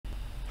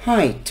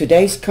Hi,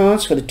 today's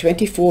cards for the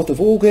 24th of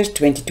August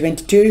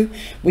 2022,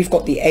 we've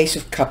got the Ace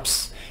of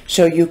Cups.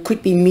 So you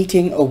could be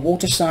meeting a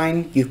water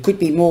sign, you could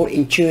be more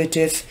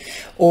intuitive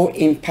or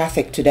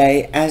empathic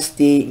today as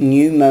the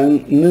new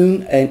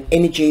moon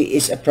energy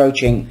is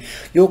approaching.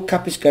 Your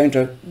cup is going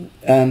to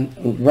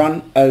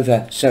run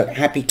over, so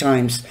happy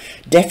times.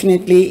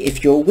 Definitely,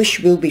 if your wish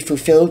will be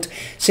fulfilled,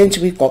 since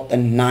we've got the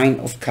Nine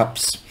of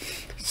Cups.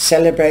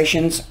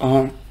 Celebrations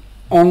are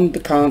on the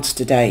cards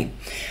today.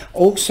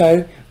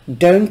 Also,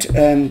 don't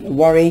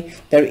worry,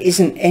 there is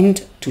an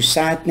end to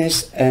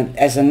sadness,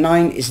 as a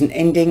 9 is an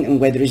ending, and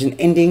where there is an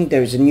ending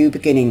there is a new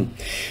beginning.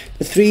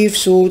 The Three of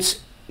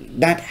Swords,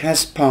 that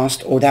has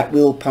passed, or that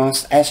will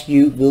pass, as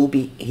you will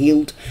be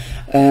healed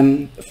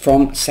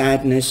from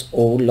sadness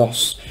or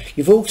loss.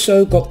 You've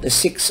also got the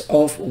Six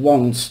of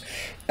Wands,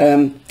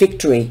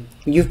 victory.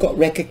 You've got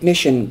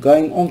recognition,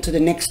 going on to the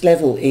next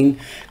level in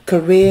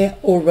career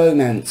or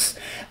romance,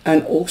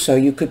 and also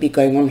you could be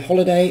going on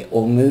holiday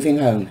or moving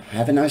home.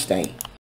 Have a nice day.